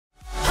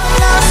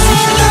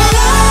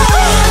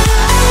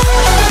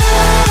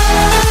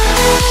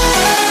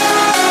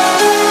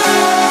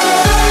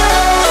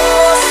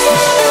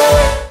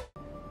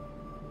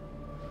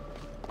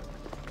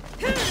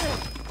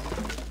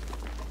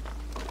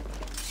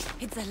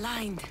It's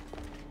aligned.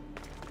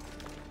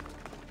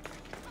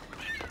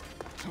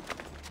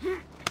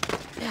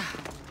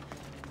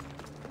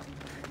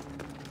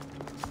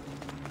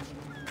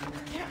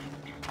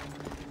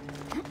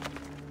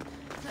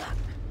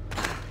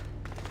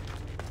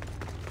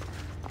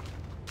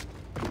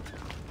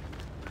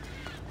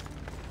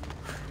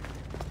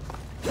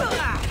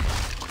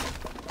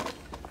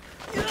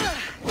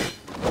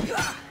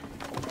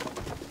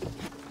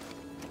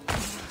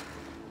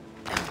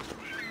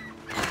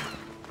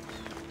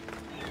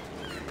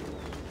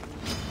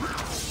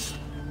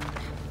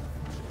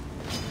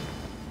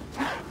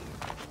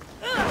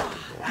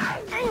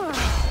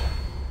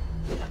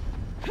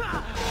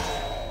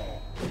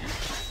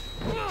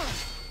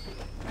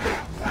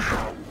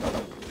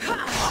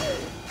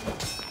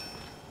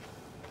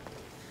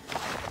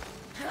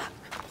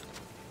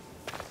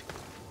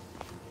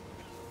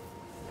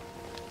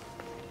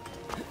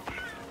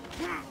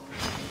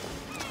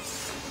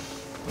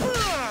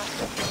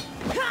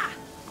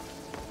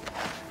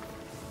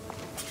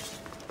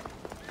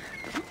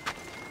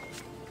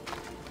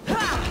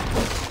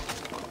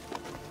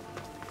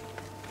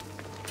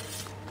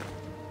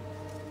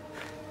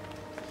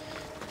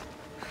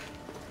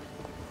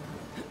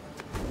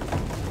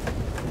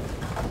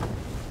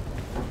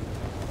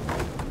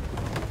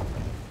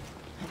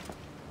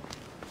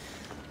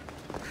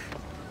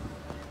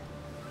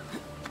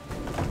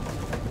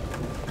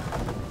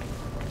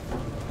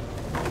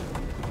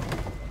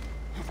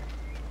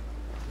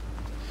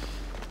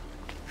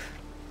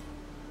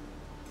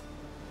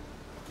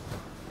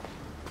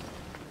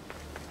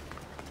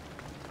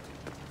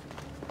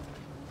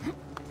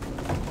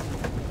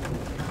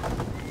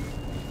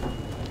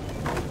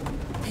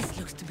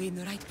 Be in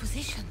the right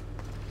position.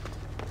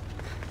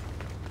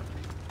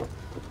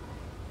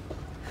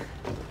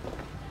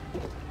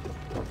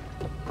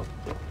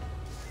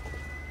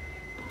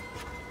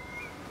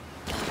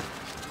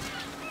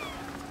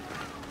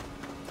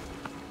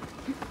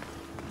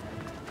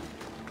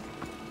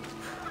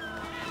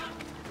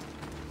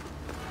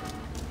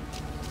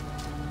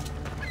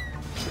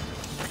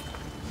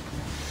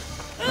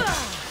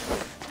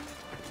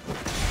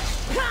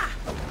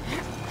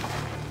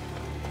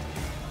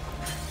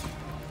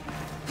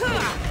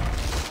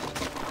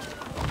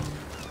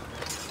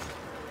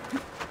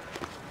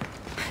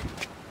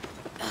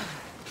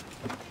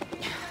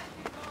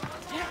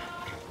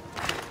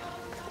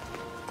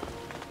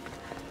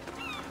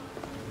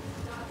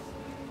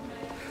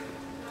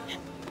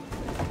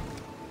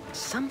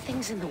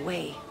 Something's in the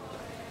way.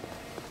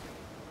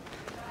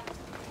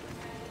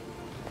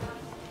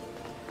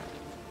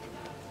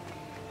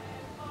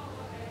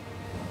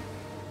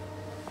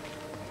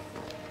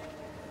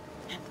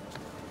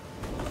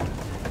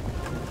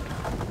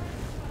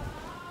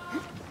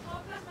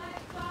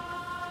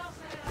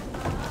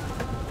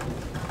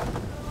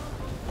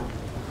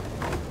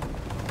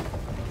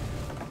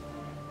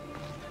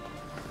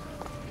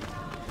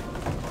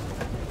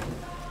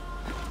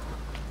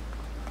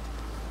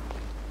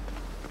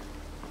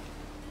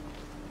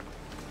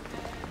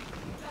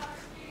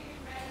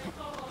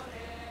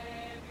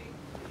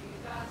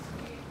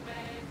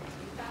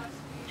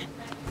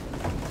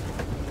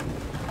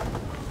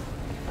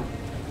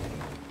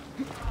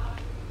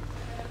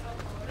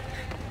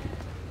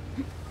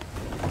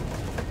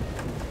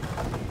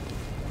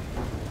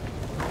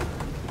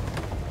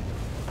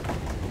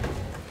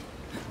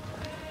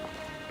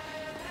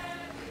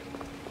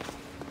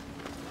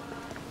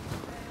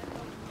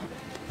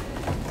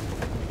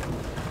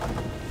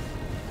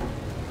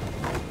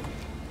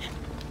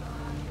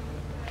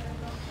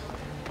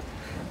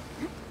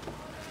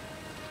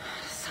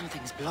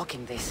 Something's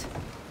blocking this.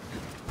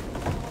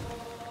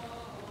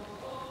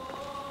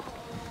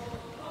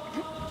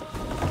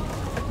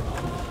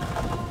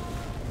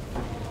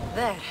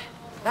 There.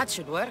 That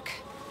should work.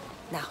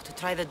 Now, to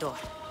try the door.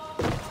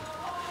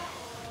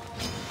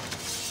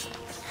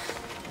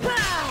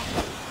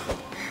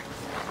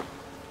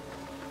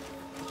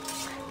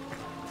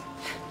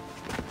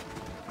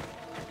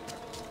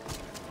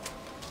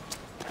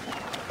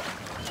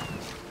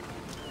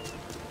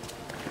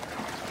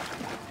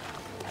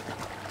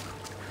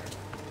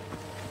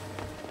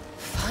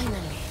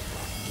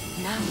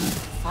 Now,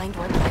 find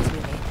what lies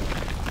within.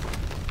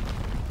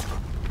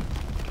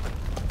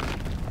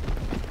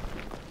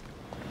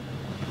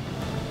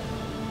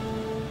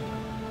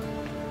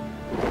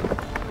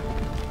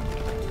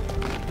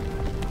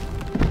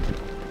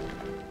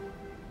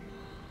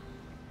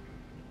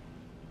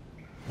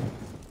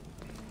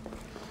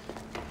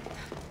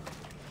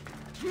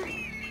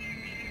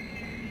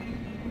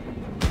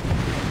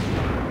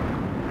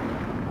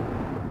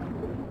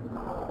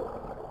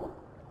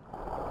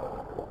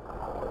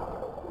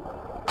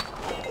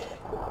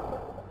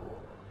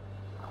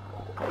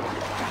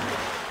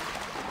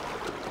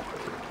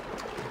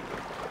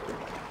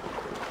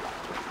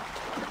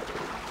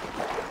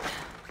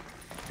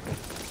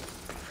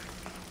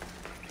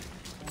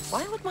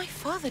 Why would my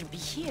father be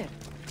here?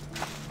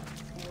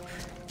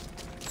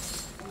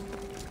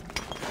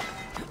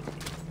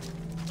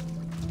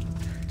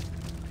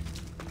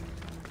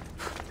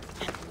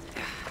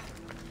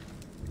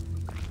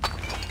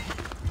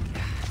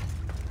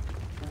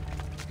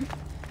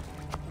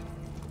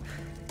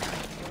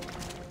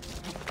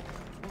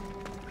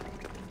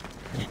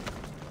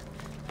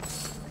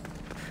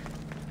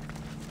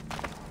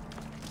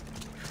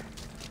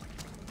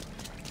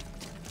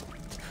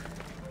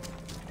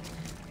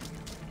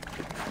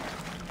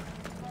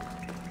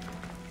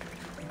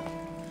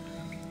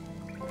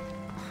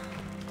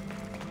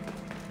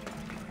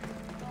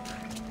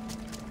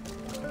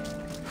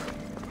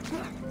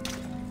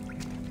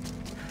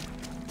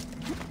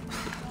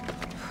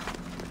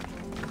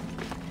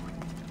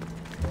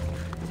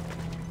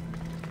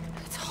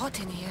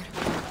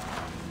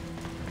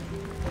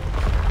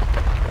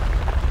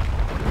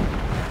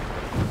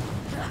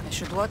 I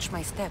should watch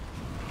my step.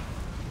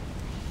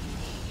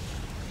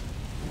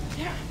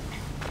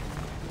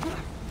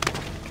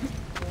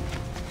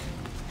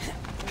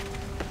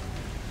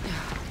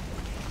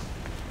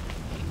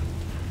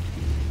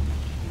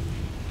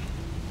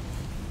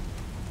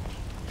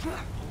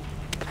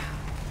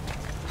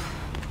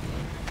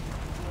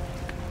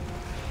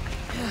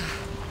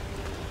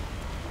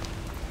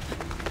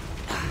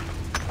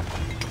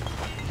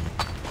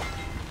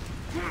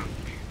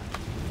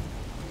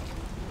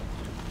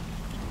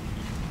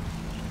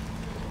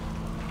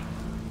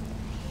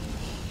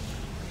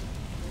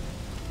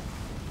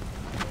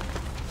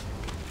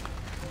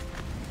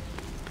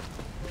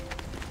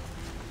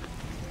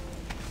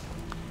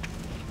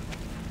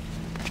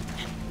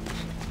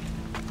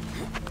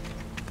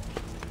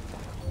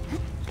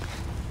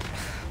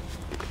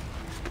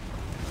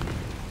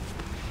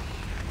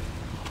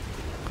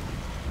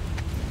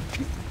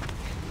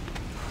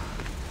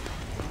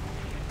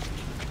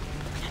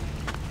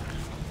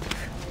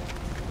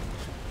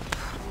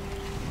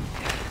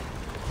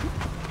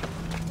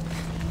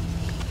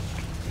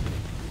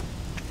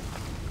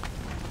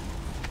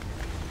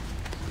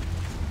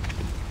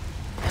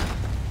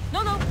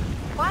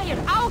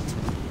 Fire! Out!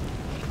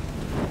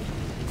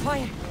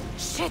 Fire!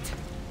 Shit!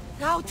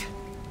 Out!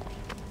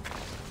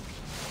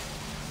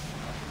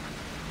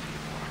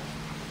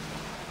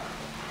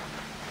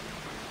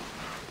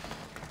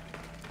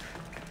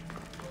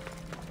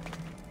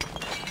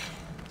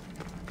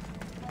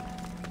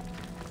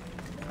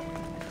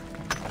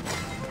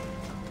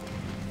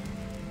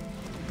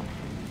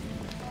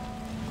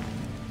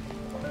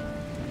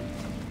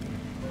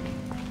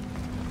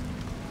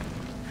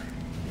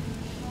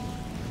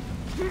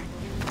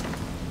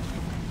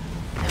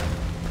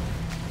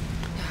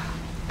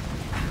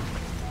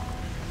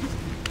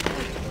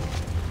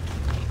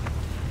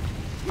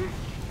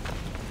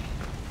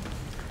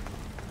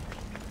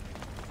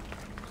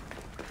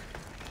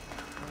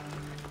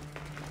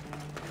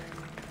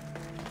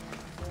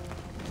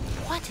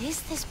 What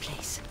is this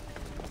place?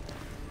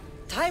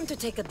 Time to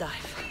take a dive.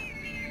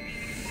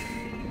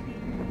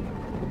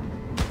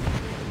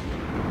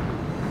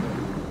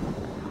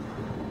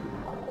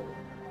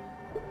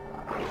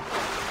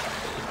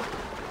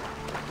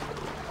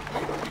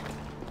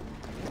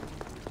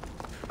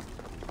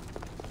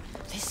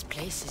 This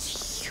place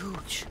is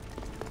huge.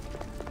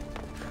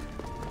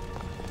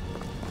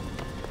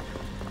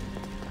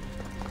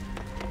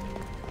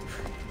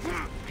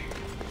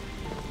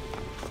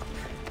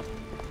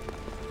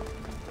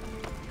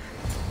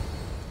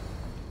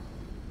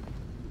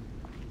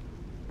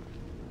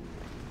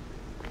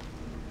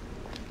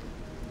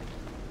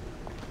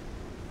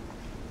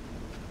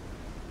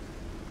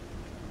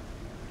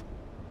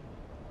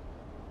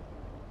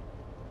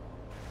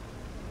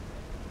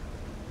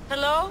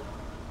 Hello?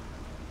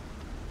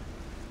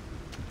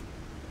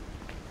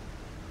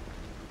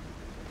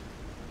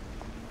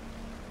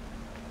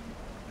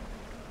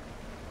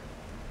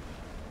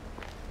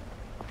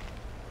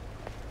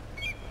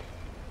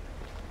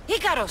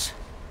 Icarus!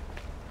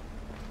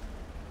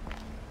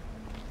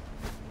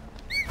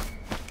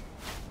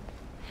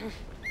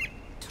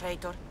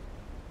 Traitor.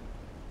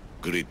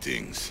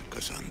 Greetings,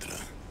 Cassandra.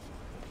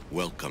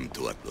 Welcome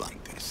to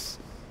Atlantis.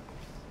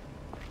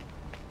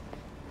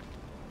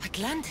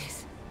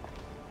 Atlantis?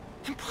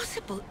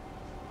 Impossible.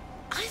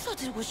 I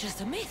thought it was just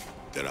a myth.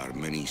 There are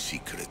many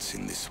secrets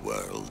in this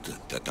world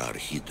that are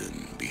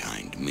hidden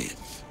behind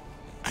myth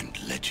and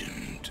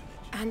legend.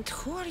 And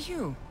who are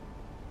you?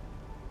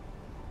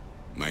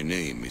 My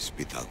name is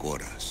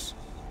Pythagoras.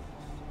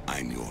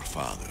 I'm your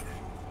father.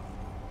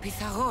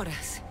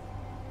 Pythagoras?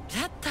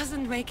 That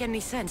doesn't make any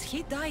sense.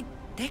 He died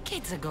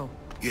decades ago.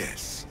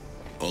 Yes,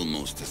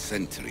 almost a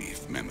century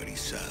if memory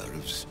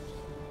serves.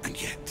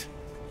 And yet,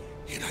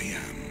 here I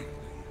am,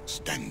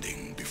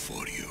 standing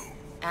before you.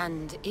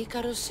 And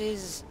Icarus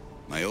is...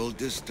 My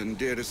oldest and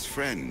dearest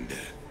friend.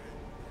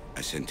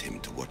 I sent him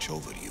to watch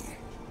over you.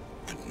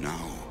 And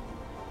now,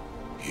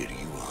 here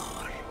you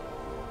are.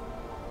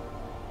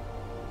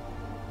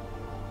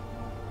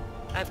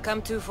 I've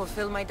come to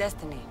fulfill my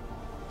destiny.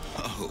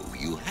 Oh,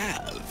 you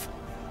have?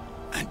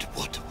 And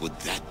what would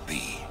that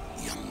be,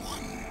 young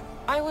one?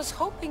 I was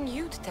hoping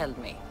you'd tell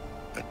me.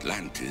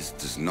 Atlantis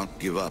does not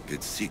give up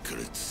its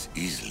secrets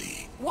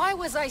easily. Why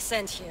was I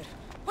sent here?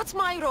 What's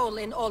my role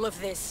in all of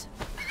this?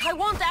 I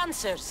want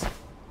answers.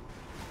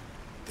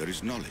 There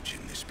is knowledge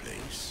in this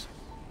place.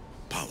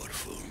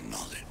 Powerful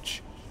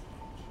knowledge.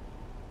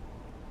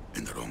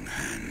 In the wrong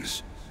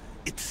hands,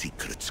 its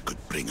secrets could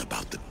bring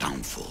about the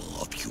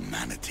downfall of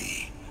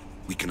humanity.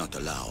 We cannot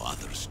allow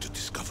others to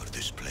discover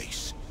this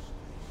place.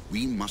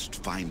 We must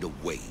find a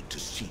way to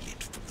seal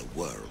it from the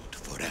world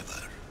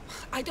forever.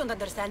 I don't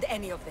understand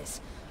any of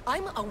this.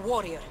 I'm a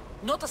warrior,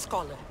 not a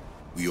scholar.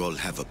 We all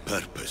have a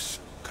purpose,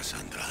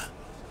 Cassandra.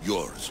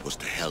 Yours was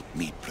to help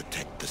me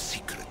protect the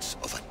secrets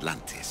of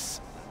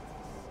Atlantis.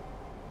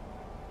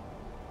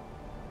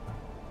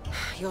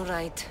 You're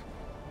right.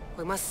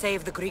 We must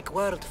save the Greek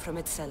world from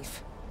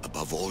itself.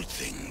 Above all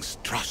things,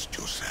 trust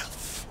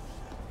yourself.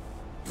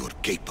 You're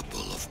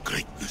capable of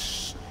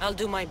greatness. I'll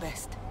do my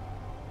best.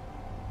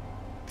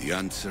 The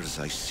answers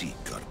I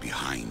seek are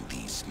behind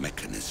these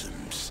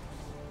mechanisms.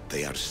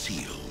 They are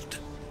sealed,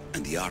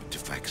 and the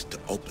artifacts to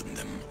open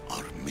them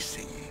are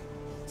missing.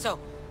 So,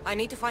 I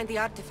need to find the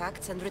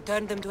artifacts and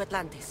return them to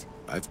Atlantis.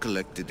 I've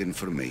collected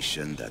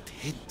information that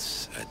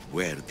hints at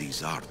where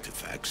these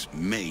artifacts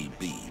may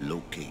be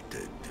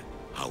located.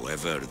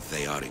 However,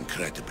 they are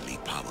incredibly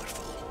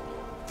powerful.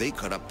 They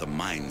corrupt the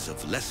minds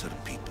of lesser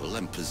people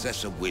and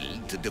possess a will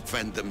to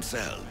defend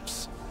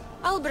themselves.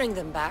 I'll bring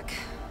them back.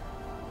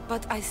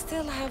 But I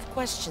still have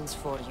questions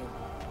for you.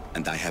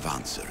 And I have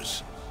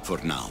answers. For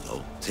now,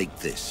 though, take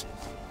this.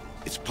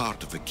 It's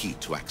part of a key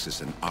to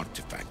access an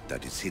artifact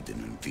that is hidden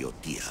in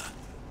Viotia.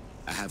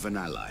 I have an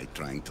ally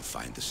trying to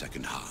find the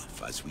second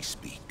half as we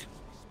speak.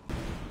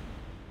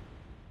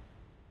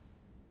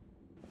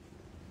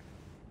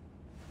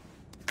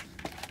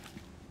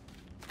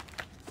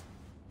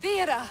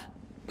 Vera!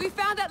 We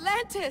found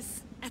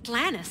Atlantis!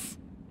 Atlantis?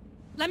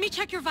 Let me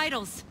check your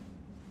vitals.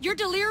 You're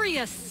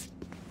delirious.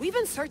 We've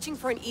been searching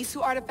for an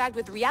Isu artifact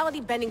with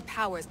reality-bending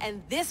powers,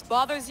 and this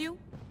bothers you?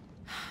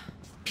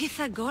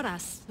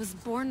 Pythagoras was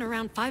born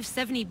around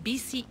 570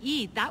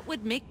 BCE. That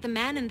would make the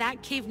man in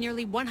that cave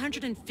nearly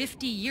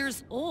 150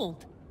 years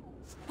old.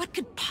 What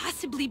could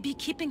possibly be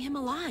keeping him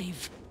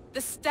alive?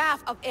 The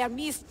staff of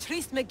Hermes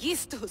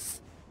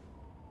Trismegistus.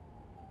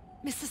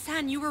 Mrs.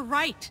 San, you were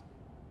right.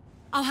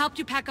 I'll help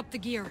you pack up the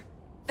gear.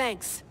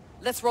 Thanks.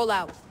 Let's roll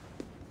out.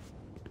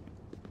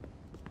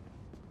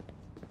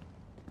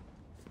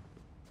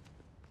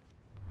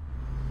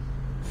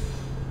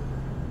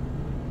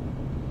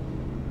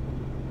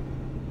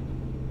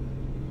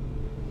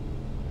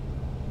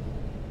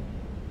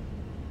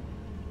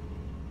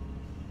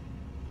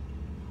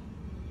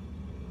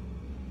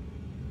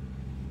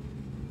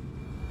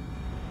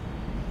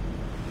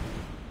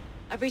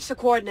 I've reached the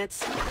coordinates.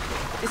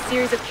 The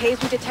series of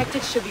caves we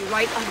detected should be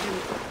right under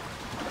me.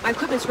 My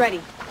equipment's ready.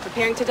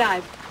 Preparing to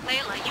dive.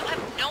 Layla, you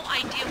have no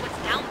idea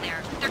what's down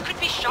there. There could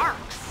be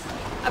sharks.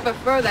 I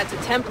prefer that to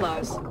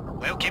Templars.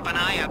 We'll keep an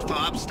eye out for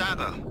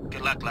Abstergo.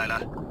 Good luck,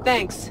 Layla.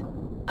 Thanks.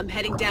 I'm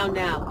heading down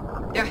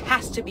now. There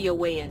has to be a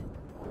way in.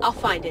 I'll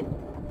find it.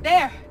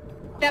 There!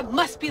 That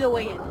must be the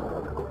way in.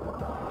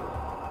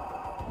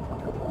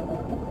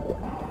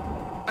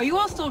 Are you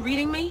all still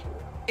reading me?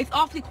 It's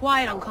awfully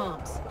quiet on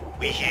comms.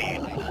 We hear you,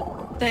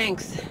 Layla.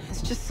 Thanks.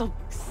 It's just so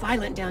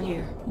silent down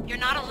here. You're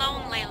not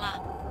alone,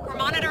 Layla. We're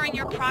monitoring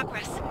your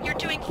progress. You're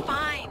doing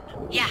fine.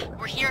 Yeah,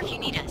 we're here if you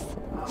need us.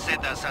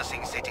 Said there's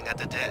nothing sitting at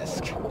the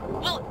desk.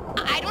 Well,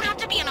 I don't have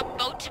to be on a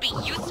boat to be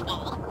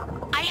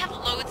useful. I have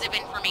loads of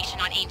information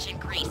on ancient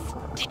Greece.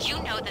 Did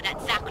you know that at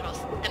Zakros,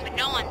 the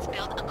Minoans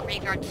built a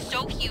graveyard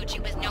so huge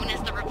it was known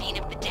as the Ravine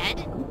of the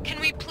Dead? Can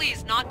we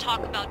please not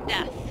talk about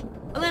death?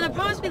 Elena,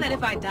 promise me that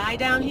if I die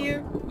down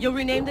here, you'll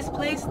rename this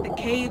place the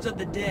Caves of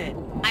the Dead.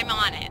 I'm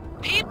on it.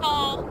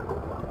 People!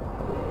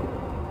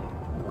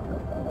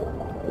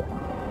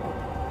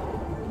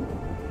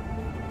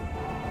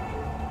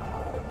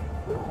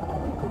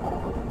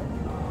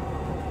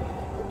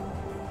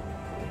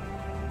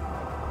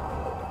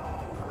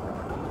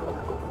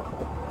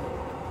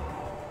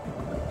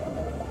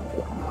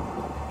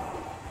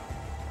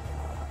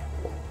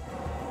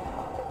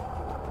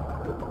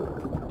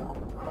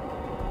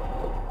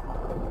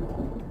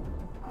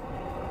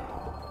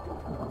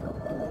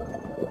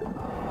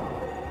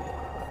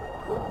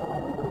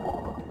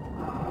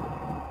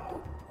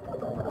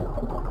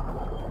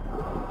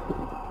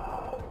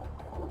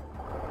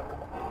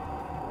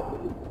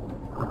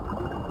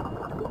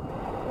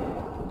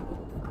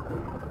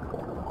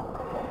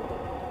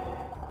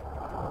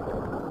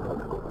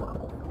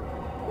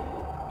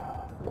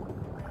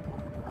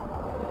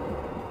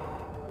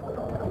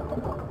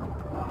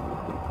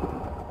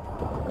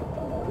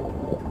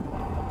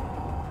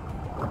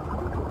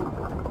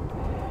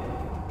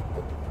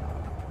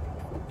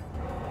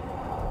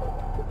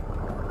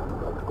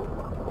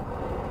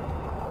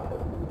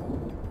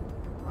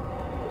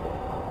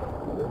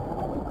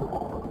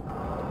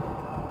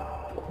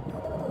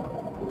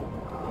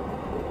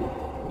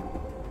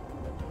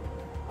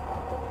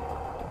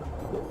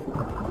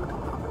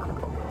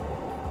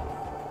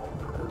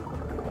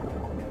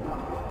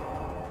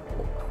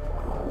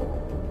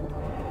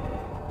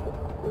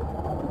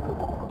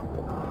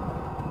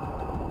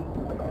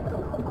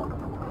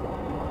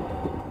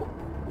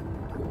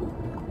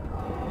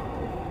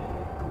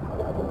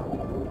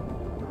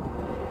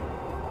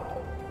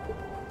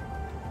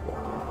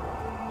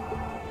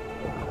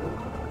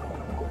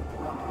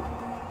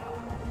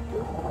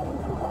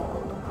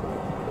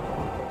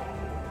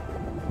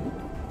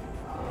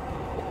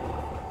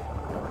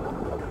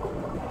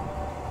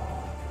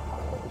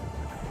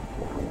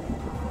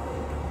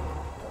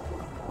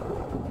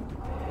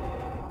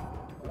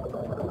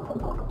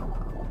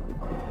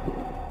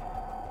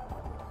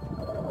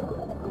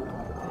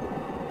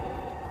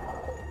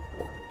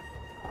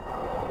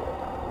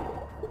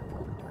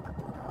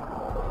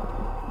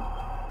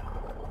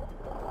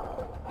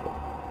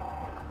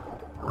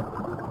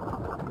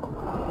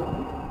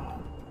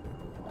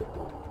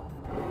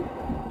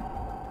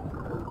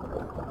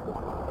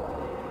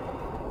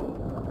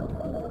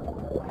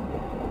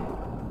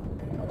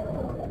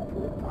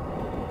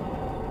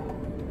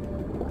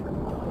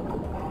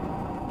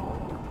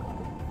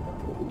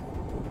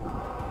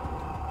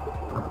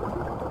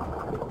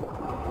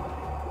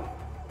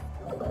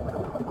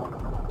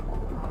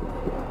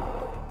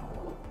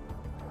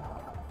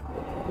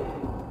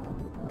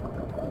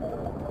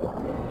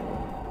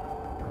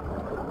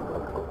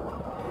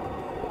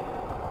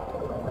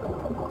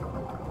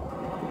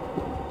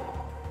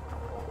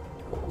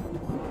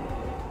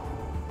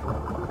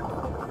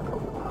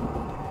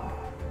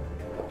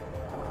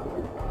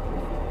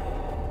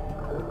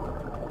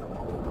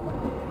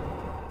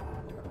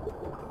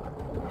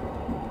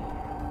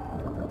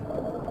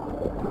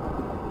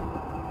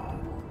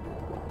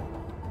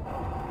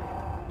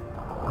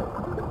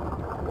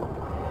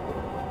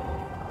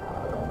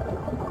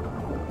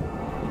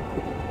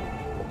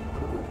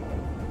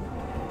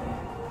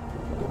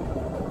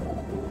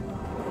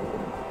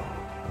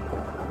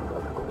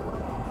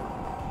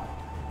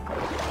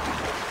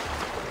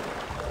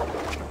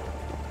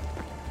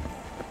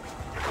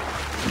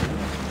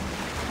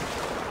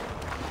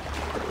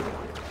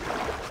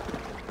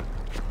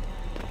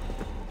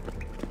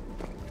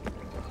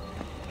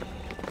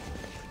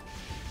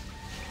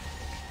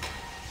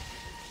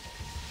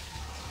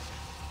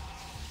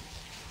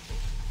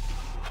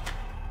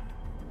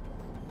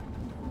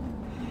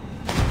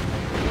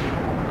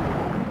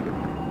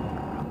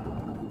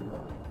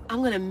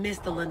 I'm gonna miss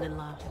the London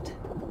loft.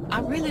 I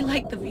really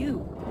like the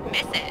view.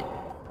 Miss it?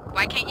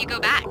 Why can't you go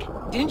back?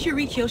 Didn't you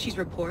read Kyoshi's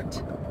report?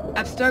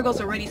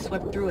 Abstergo's already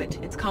swept through it.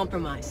 It's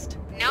compromised.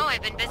 No,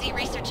 I've been busy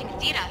researching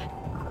Theta.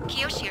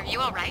 Kiyoshi, are you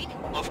alright?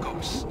 Of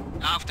course.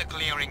 After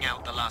clearing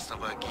out the last of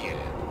her gear,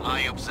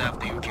 I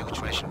observed the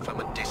infiltration from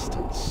a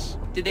distance.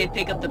 Did they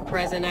pick up the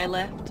present I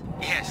left?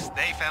 Yes,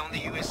 they found the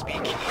USB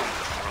key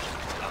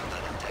under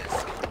the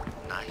desk.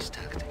 Nice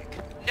tactic.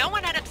 No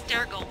one at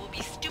Abstergo will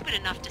be stupid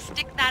enough to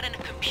stick that in a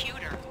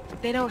computer.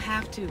 They don't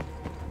have to.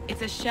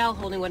 It's a shell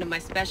holding one of my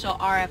special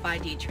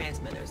RFID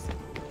transmitters.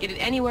 Get it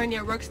anywhere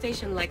near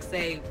workstation, like,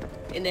 say,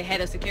 in the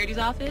head of security's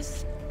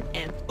office,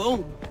 and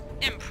boom!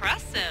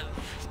 Impressive.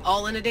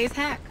 All in a day's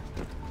hack.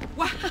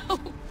 Wow!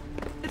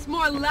 It's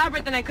more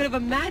elaborate than I could have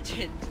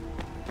imagined.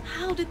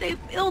 How did they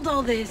build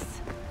all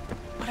this?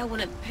 But I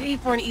wouldn't pay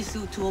for an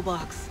Isu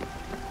toolbox.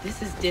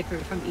 This is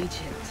different from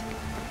Egypt.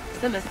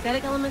 Some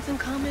aesthetic elements in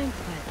common,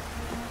 but...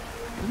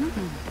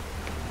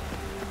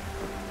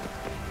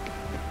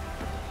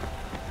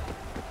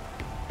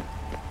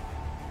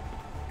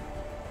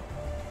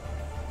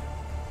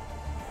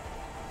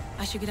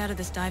 I should get out of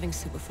this diving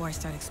suit before I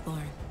start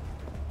exploring.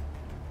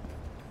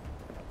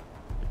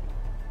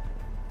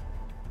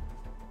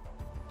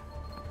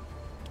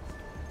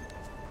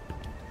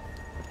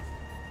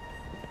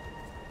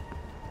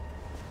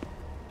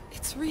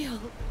 It's real.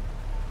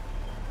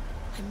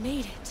 I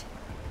made it.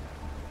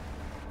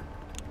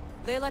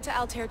 Layla to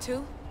Altair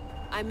 2?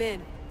 I'm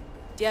in.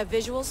 Do you have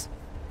visuals?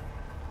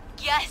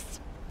 Yes.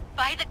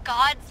 By the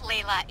gods,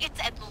 Layla, it's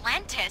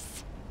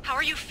Atlantis. How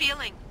are you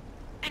feeling?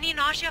 Any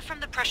nausea from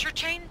the pressure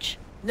change?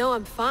 No,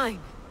 I'm fine.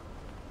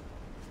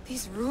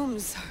 These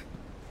rooms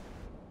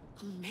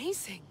are...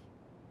 amazing.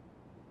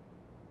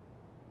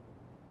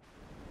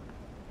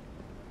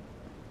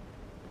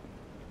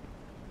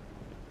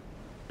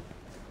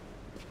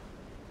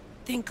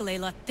 Think,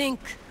 Layla, think.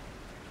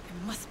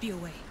 There must be a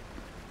way.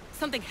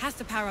 Something has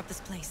to power up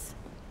this place.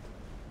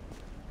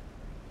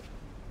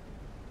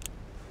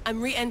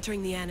 I'm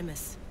re-entering the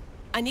Animus.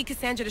 I need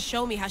Cassandra to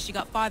show me how she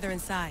got farther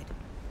inside.